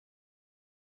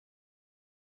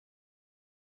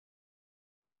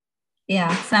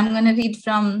Yeah, so I'm going to read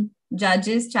from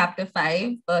Judges chapter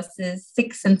 5, verses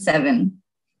 6 and 7.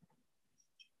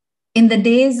 In the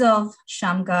days of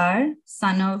Shamgar,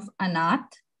 son of Anath,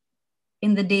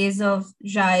 in the days of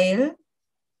Jael,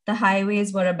 the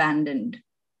highways were abandoned.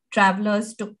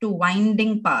 Travelers took to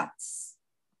winding paths.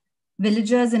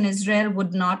 Villagers in Israel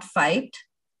would not fight.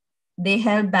 They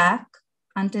held back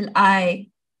until I,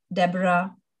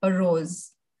 Deborah,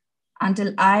 arose,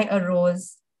 until I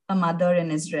arose, a mother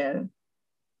in Israel.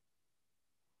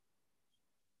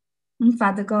 And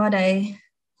Father God, I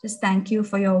just thank you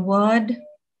for your word.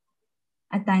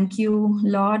 I thank you,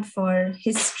 Lord, for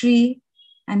history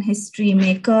and history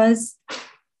makers.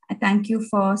 I thank you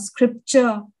for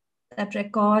scripture that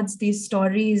records these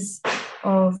stories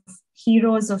of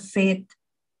heroes of faith,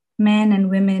 men and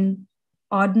women,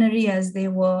 ordinary as they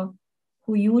were,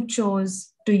 who you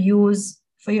chose to use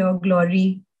for your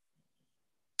glory.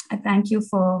 I thank you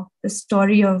for the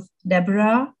story of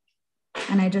Deborah,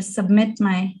 and I just submit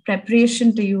my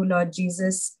preparation to you, Lord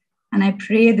Jesus. And I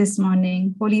pray this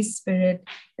morning, Holy Spirit,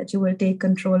 that you will take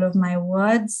control of my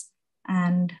words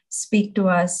and speak to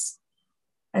us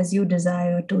as you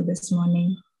desire to this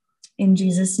morning. In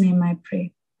Jesus' name I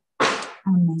pray.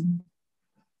 Amen.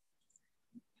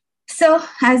 So,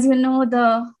 as you know,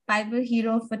 the Bible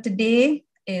hero for today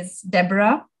is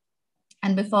Deborah.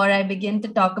 And before I begin to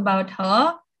talk about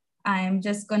her, I'm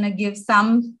just going to give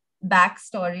some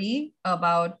backstory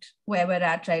about where we're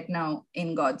at right now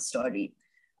in God's story.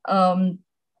 So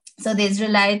the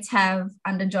Israelites have,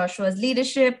 under Joshua's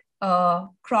leadership,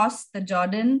 crossed the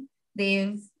Jordan.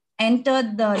 They've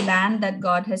entered the land that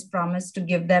God has promised to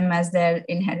give them as their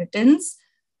inheritance.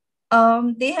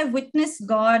 They have witnessed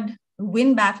God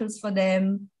win battles for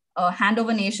them, hand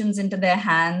over nations into their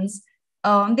hands.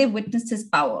 They've witnessed his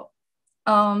power.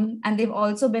 And they've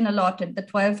also been allotted, the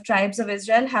 12 tribes of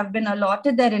Israel have been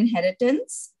allotted their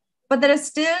inheritance, but there are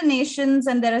still nations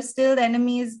and there are still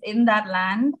enemies in that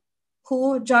land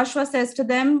who Joshua says to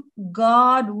them,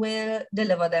 God will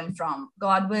deliver them from.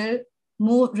 God will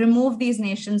remove these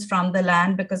nations from the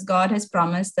land because God has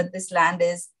promised that this land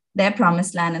is their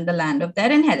promised land and the land of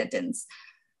their inheritance.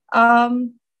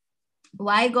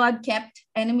 Why God kept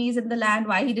enemies in the land,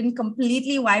 why he didn't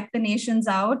completely wipe the nations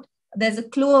out, there's a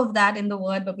clue of that in the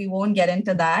word, but we won't get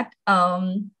into that.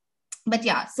 But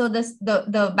yeah, so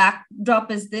the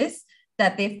backdrop is this,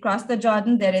 that they've crossed the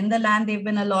Jordan, they're in the land they've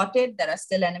been allotted, there are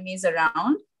still enemies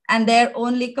around, and their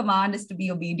only command is to be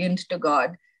obedient to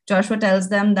God. Joshua tells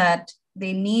them that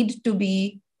they need to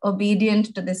be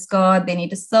obedient to this God, they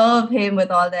need to serve him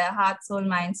with all their heart, soul,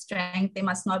 mind, strength. They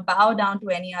must not bow down to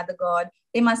any other God.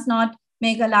 They must not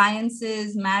make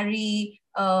alliances, marry,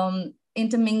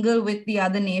 intermingle with the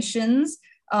other nations,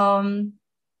 and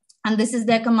this is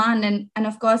their command. And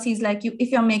of course he's like,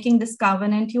 if you're making this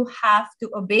covenant, you have to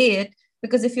obey it,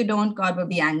 because if you don't, God will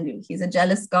be angry. He's a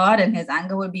jealous God and his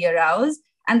anger will be aroused.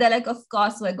 And they're like, of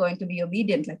course we're going to be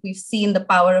obedient. Like, we've seen the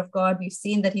power of God, we've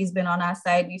seen that he's been on our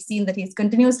side, we've seen that he's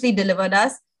continuously delivered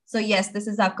us. So yes, this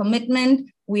is our commitment.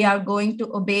 We are going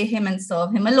to obey him and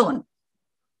serve him alone.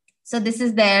 So this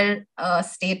is their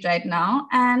state right now.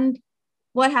 And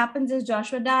what happens is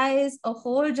Joshua dies, a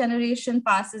whole generation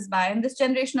passes by, and this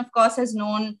generation, of course, has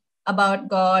known about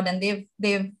God and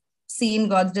they've seen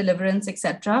God's deliverance,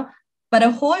 etc. But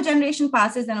a whole generation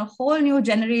passes and a whole new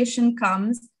generation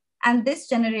comes, and this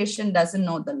generation doesn't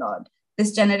know the Lord.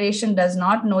 This generation does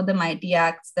not know the mighty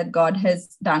acts that God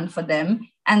has done for them.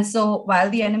 And so while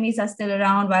the enemies are still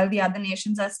around, while the other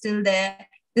nations are still there,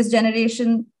 this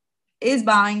generation is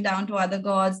bowing down to other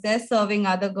gods, they're serving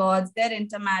other gods, they're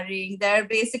intermarrying, they're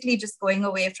basically just going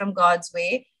away from God's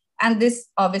way. And this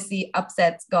obviously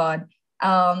upsets God.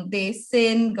 They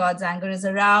sin, God's anger is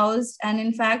aroused, and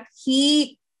in fact,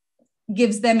 he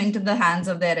gives them into the hands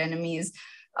of their enemies.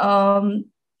 And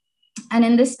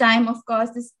in this time, of course,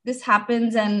 this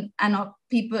happens, and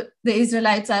people, the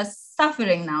Israelites are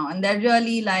suffering now, and they're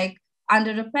really like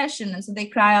under oppression. And so they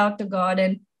cry out to God,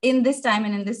 and in this time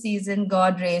and in this season,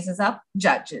 God raises up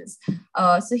judges.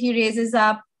 So he raises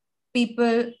up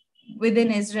people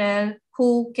within Israel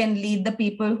who can lead the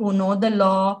people, who know the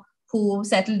law, who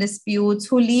settle disputes,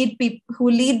 who lead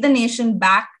the nation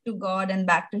back to God and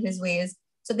back to his ways.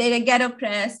 So they get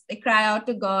oppressed, they cry out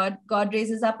to God, God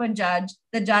raises up a judge,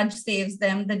 the judge saves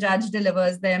them, the judge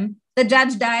delivers them, the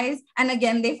judge dies, and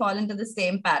again they fall into the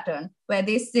same pattern where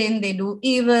they sin, they do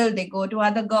evil, they go to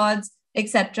other gods,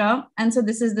 etc. And so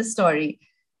this is the story.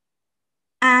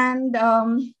 And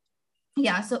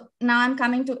so now I'm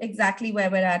coming to exactly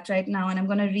where we're at right now, and I'm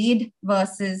going to read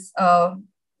verses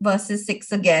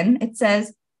 6 again. It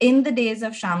says, in the days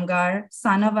of Shamgar,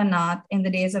 son of Anath, in the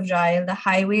days of Jael, the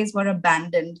highways were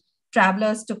abandoned.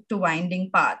 Travelers took to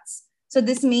winding paths. So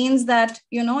this means that,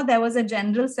 there was a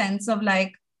general sense of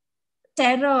like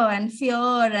terror and fear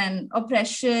and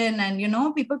oppression,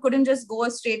 and, people couldn't just go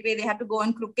a straight way. They had to go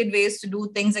in crooked ways to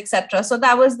do things, etc. So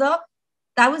that was the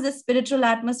spiritual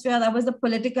atmosphere. That was the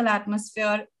political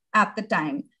atmosphere at the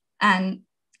time. And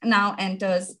now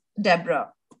enters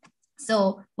Deborah.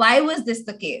 So why was this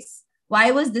the case?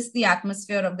 Why was this the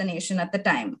atmosphere of the nation at the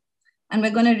time? And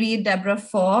we're going to read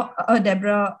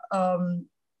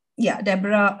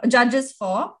Judges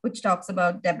 4, which talks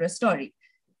about Deborah's story.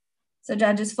 So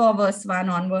Judges 4 verse 1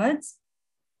 onwards.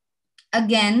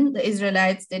 Again, the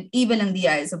Israelites did evil in the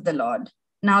eyes of the Lord,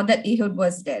 now that Ehud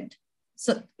was dead.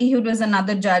 So Ehud was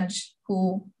another judge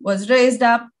who was raised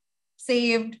up,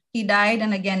 saved, he died,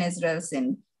 and again Israel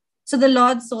sinned. So the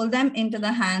Lord sold them into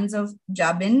the hands of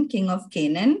Jabin, king of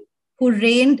Canaan, who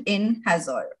reigned in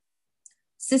Hazor.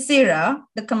 Sisera,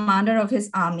 the commander of his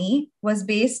army, was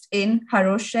based in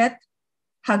Harosheth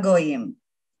Hagoyim.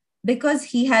 Because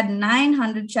he had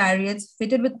 900 chariots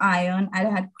fitted with iron and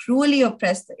had cruelly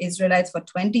oppressed the Israelites for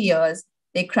 20 years,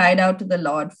 they cried out to the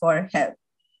Lord for help.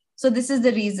 So this is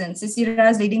the reason. Sisera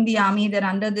is leading the army. They're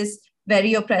under this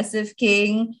very oppressive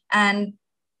king, and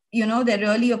they're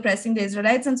really oppressing the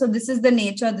Israelites. And so this is the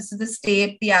nature, this is the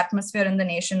state, the atmosphere in the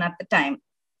nation at the time.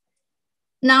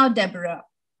 Now Deborah,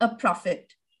 a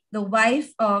prophet, the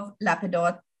wife of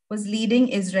Lapidoth, was leading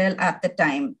Israel at the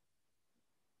time.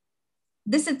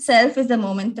 This itself is the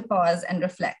moment to pause and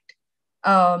reflect.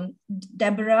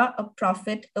 Deborah, a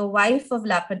prophet, the wife of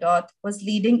Lapidoth, was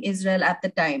leading Israel at the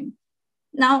time.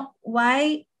 Now,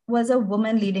 why was a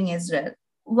woman leading Israel?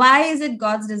 Why is it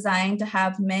God's design to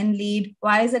have men lead?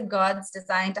 Why is it God's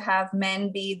design to have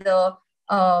men be the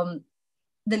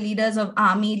leaders of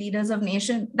army, leaders of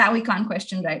nation? That we can't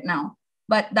question right now.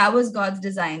 But that was God's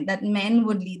design, that men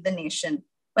would lead the nation.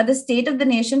 But the state of the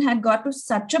nation had got to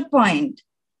such a point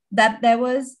that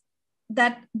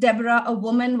Deborah, a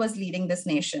woman, was leading this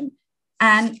nation.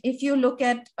 And if you look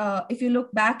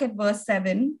back at verse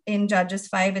 7 in Judges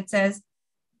 5, it says,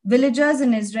 villagers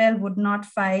in Israel would not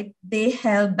fight, they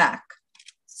held back.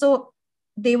 So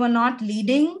they were not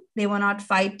leading, they were not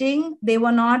fighting, the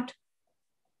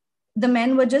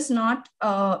men were just not,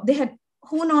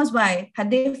 who knows why? Had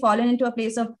they fallen into a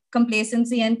place of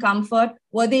complacency and comfort?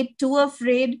 Were they too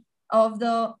afraid of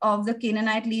the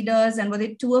Canaanite leaders, and were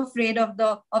they too afraid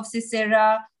of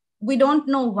Sisera? We don't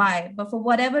know why, but for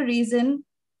whatever reason,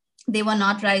 they were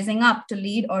not rising up to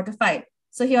lead or to fight.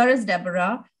 So here is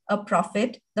Deborah, a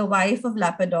prophet, the wife of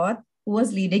Lapidoth, who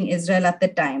was leading Israel at the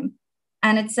time.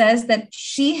 And it says that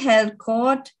she held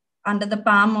court under the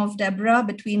palm of Deborah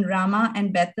between Ramah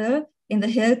and Bethel in the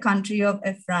hill country of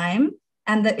Ephraim.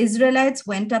 And the Israelites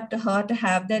went up to her to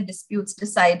have their disputes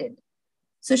decided.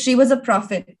 So she was a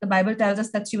prophet. The Bible tells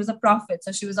us that she was a prophet.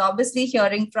 So she was obviously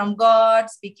hearing from God,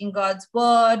 speaking God's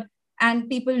word, and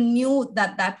people knew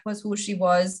that that was who she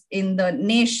was in the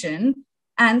nation.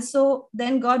 And so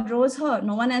then God rose her.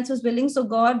 No one else was willing. So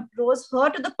God rose her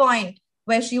to the point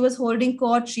where she was holding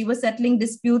court. She was settling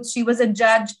disputes. She was a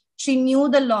judge. She knew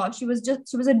the law. She was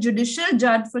a judicial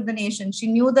judge for the nation. She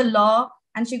knew the law,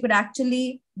 and she could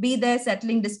actually be there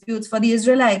settling disputes for the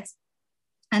Israelites.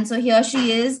 And so here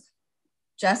she is,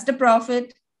 just a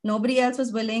prophet. Nobody else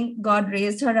was willing. God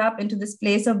raised her up into this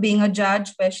place of being a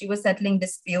judge where she was settling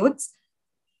disputes.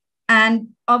 And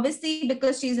obviously,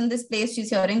 because she's in this place, she's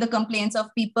hearing the complaints of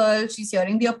people. She's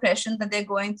hearing the oppression that they're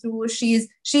going through. She's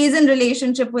in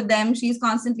relationship with them. She's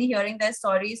constantly hearing their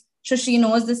stories. So she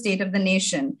knows the state of the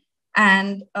nation.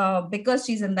 And because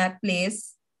she's in that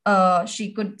place,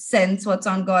 she could sense what's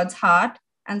on God's heart.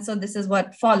 And so this is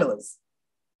what follows.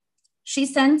 She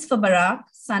sends for Barak,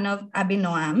 son of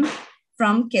Abinoam,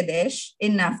 from Kadesh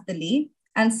in Naphtali,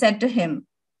 and said to him,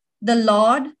 the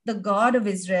Lord, the God of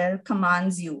Israel,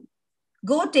 commands you,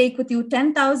 go take with you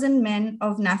 10,000 men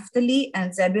of Naphtali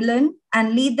and Zebulun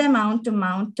and lead them out to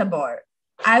Mount Tabor.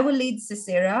 I will lead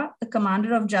Sisera, the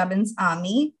commander of Jabin's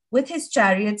army, with his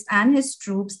chariots and his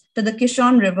troops to the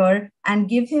Kishon River and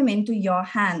give him into your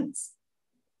hands.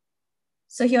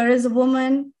 So here is a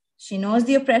woman. She knows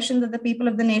the oppression that the people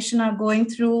of the nation are going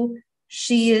through.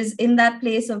 She is in that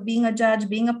place of being a judge,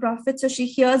 being a prophet. So she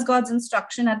hears God's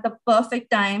instruction at the perfect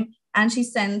time, and she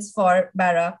sends for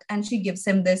Barak and she gives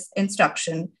him this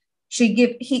instruction.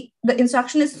 The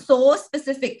instruction is so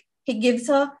specific. He gives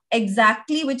her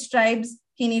exactly which tribes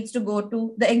he needs to go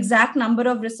to, the exact number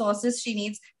of resources she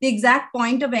needs, the exact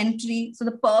point of entry. So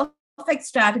the perfect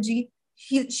strategy.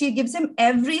 She gives him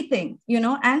everything,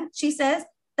 and she says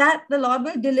that the Lord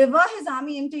will deliver his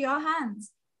army into your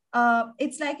hands.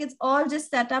 it's like it's all just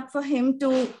set up for him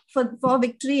for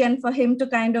victory, and for him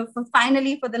to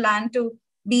finally for the land to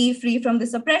be free from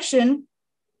this oppression.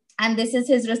 And this is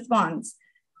his response.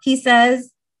 He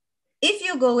says, if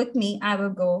you go with me, I will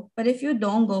go. But if you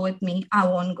don't go with me, I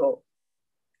won't go.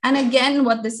 And again,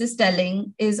 what this is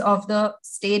telling is of the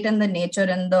state and the nature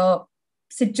and the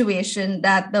situation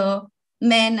that the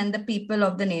men and the people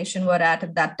of the nation were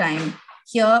at that time.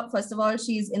 Here, first of all,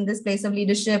 she's in this place of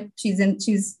leadership. She's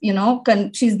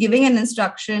giving an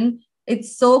instruction.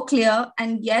 It's so clear.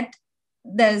 And yet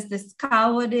there's this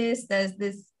cowardice, there's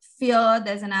this fear,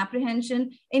 there's an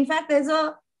apprehension. In fact,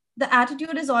 the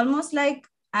attitude is almost like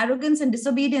arrogance and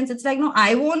disobedience. It's like, no,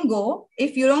 I won't go.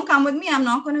 If you don't come with me, I'm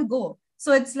not going to go.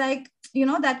 So it's like,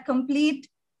 that complete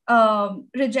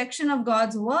rejection of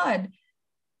God's word.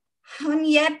 And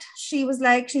yet she's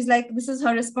like, this is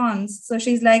her response. So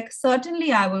she's like,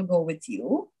 certainly I will go with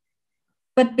you.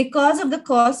 But because of the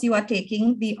course you are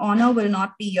taking, the honor will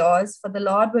not be yours, for the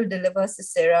Lord will deliver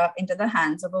Sisera into the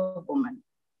hands of a woman.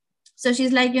 So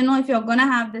she's like, if you're going to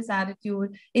have this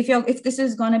attitude, if this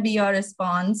is going to be your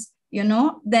response,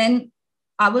 then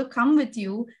I will come with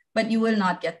you, but you will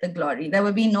not get the glory. There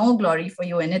will be no glory for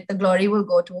you in it. The glory will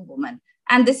go to a woman.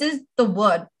 And this is the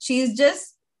word. She's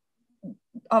just,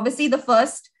 obviously the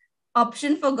first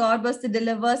option for God was to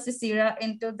deliver Sisera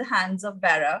into the hands of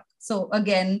Barak. So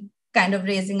again, kind of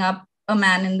raising up a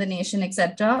man in the nation,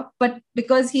 etc. But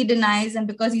because he denies and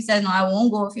because he says, no, I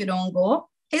won't go if you don't go,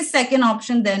 God's second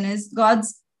option then is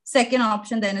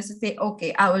to say,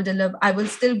 okay, I will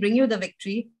still bring you the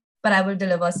victory, but I will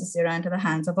deliver Sisera into the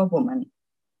hands of a woman.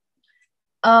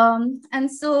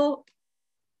 And so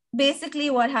basically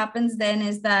what happens then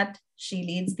is that she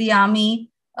leads the army.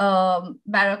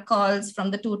 Barak calls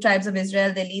from the 2 tribes of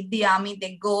Israel. They lead the army,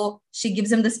 they go. She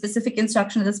gives him the specific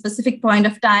instruction at a specific point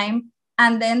of time.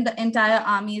 And then the entire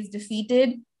army is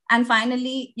defeated. And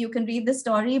finally, you can read the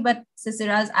story, but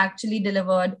Sisera is actually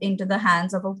delivered into the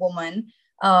hands of a woman.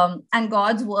 And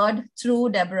God's word through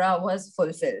Deborah was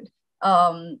fulfilled.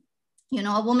 A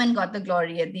woman got the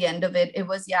glory at the end of it. It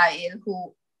was Yael,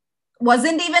 who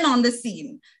wasn't even on the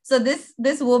scene. So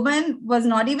this woman was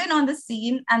not even on the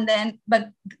scene. But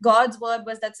God's word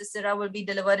was that Sisera will be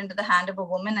delivered into the hand of a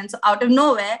woman. And so out of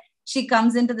nowhere, she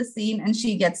comes into the scene and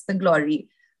she gets the glory.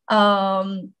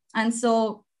 And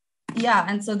so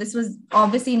this was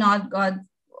obviously not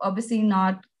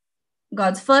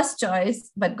God's first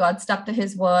choice, but God stuck to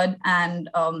his word, and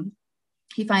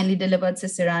he finally delivered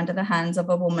Sisera into the hands of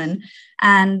a woman.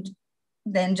 And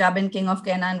then Jabin, king of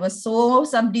Canaan, was so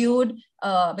subdued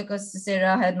because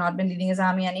Sisera had not been leading his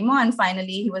army anymore. And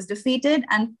finally, he was defeated,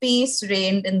 and peace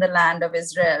reigned in the land of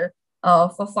Israel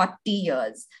for 40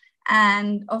 years.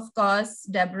 And of course,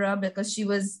 Deborah, because she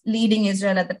was leading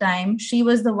Israel at the time, she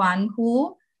was the one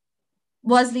who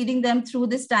was leading them through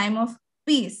this time of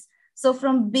peace. So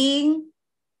from being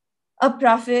a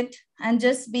prophet and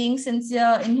just being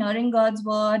sincere in hearing God's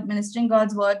word, ministering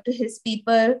God's word to his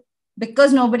people,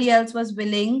 because nobody else was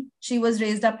willing, she was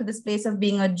raised up to this place of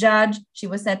being a judge. She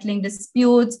was settling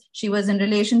disputes. She was in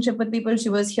relationship with people. She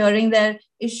was hearing their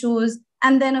issues.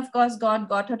 And then, of course, God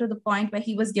got her to the point where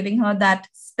he was giving her that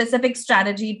specific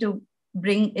strategy to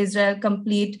bring Israel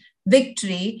complete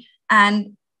victory.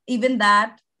 And even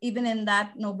in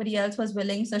that, nobody else was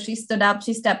willing. So she stood up,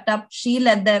 she stepped up, she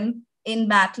led them in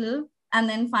battle. And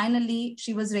then finally,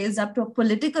 she was raised up to a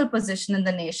political position in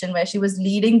the nation where she was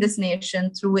leading this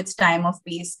nation through its time of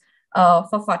peace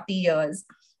for 40 years.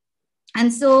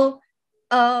 And so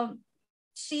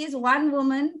she is one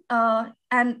woman.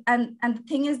 And the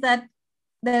thing is that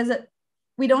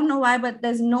we don't know why, but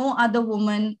there's no other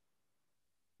woman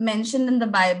mentioned in the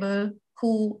Bible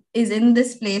who is in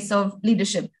this place of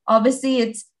leadership. Obviously,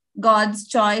 it's God's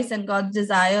choice and God's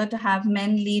desire to have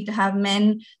men lead, to have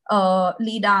men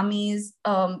lead armies,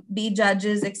 be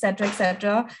judges, etc.,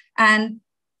 etc. And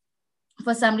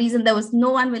for some reason, there was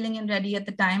no one willing and ready at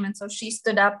the time. And so she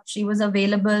stood up, she was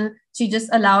available, she just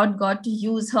allowed God to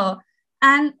use her.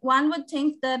 And one would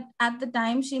think that at the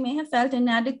time, she may have felt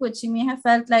inadequate. She may have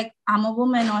felt like, I'm a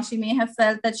woman, or she may have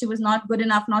felt that she was not good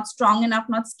enough, not strong enough,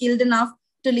 not skilled enough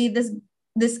to lead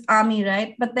this army,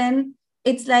 right? But then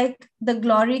it's like the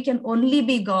glory can only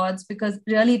be God's, because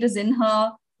really it is in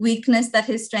her weakness that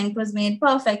his strength was made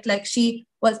perfect. Like she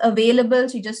was available.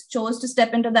 She just chose to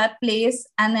step into that place,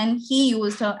 and then he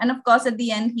used her. And of course, at the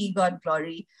end, he got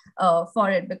glory for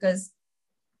it, because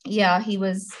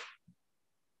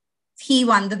he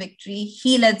won the victory.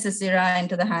 He led Sisera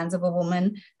into the hands of a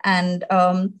woman. And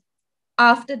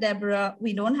after Deborah,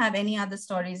 we don't have any other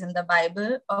stories in the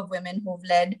Bible of women who've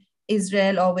led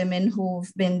Israel or women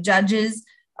who've been judges.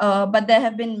 but there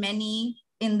have been many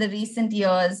in the recent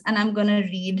years, and I'm going to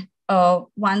read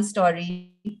one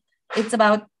story. It's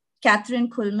about Catherine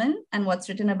Kuhlman and what's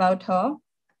written about her.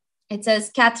 It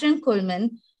says, Catherine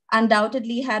Kuhlman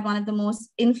undoubtedly had one of the most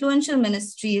influential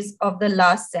ministries of the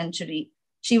last century.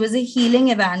 She was a healing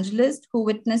evangelist who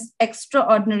witnessed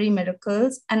extraordinary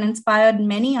miracles and inspired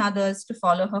many others to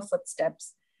follow her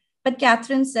footsteps. But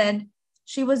Catherine said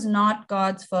she was not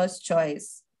God's first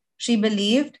choice. She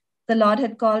believed the Lord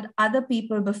had called other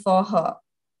people before her,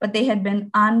 but they had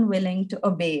been unwilling to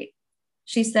obey.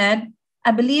 She said,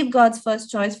 I believe God's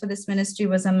first choice for this ministry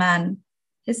was a man,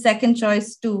 his second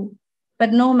choice too,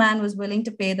 but no man was willing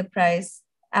to pay the price.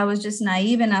 I was just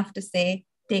naive enough to say,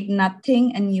 take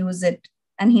nothing and use it.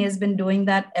 And he has been doing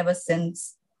that ever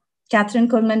since. Catherine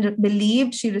Kuhlman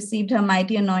believed she received her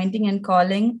mighty anointing and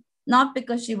calling, not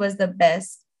because she was the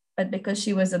best, but because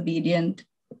she was obedient.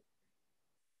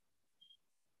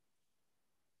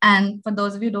 And for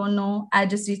those of you who don't know, I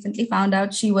just recently found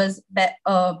out she was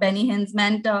Benny Hinn's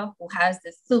mentor, who has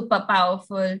this super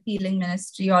powerful healing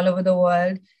ministry all over the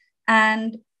world.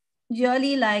 And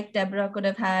really, like Deborah, could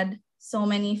have had so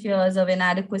many fears of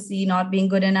inadequacy, not being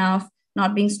good enough,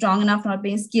 not being strong enough, not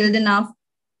being skilled enough.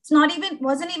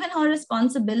 Wasn't even her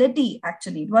responsibility,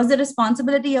 actually. It was the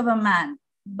responsibility of a man.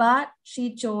 But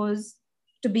she chose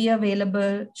to be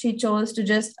available. She chose to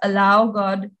just allow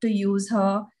God to use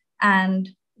her, and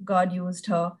God used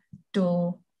her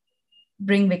to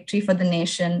bring victory for the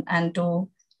nation and to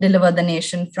deliver the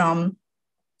nation from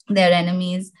their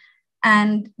enemies.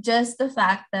 And just the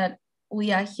fact that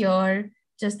we are here,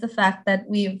 just the fact that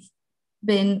we've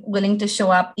been willing to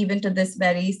show up even to this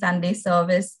very Sunday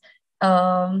service,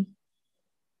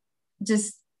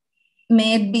 just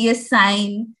may it be a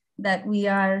sign that we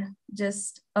are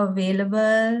just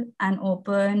available and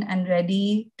open and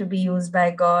ready to be used by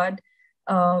God.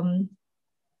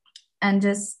 And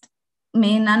just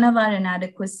may none of our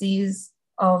inadequacies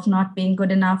of not being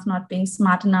good enough, not being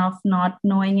smart enough, not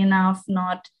knowing enough,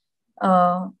 not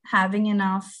having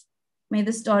enough, may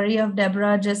the story of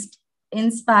Deborah just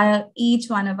inspire each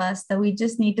one of us that we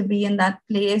just need to be in that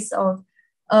place of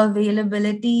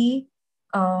availability,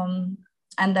 and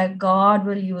that God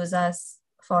will use us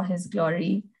for his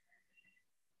glory.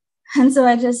 And so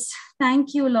I just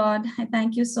thank you, Lord. I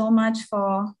thank you so much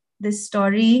for this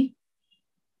story.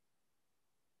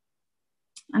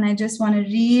 And I just want to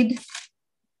read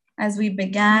as we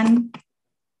began.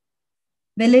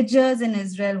 Villagers in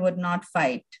Israel would not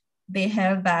fight. They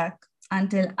held back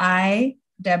until I,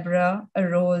 Deborah,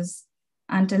 arose,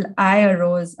 until I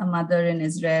arose, a mother in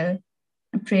Israel.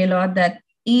 I pray, Lord, that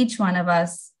each one of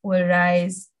us will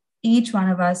rise. Each one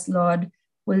of us, Lord,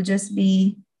 will just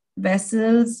be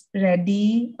vessels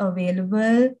ready,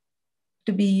 available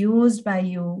to be used by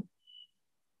you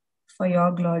for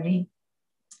your glory.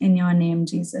 In your name,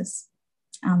 Jesus.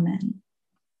 Amen.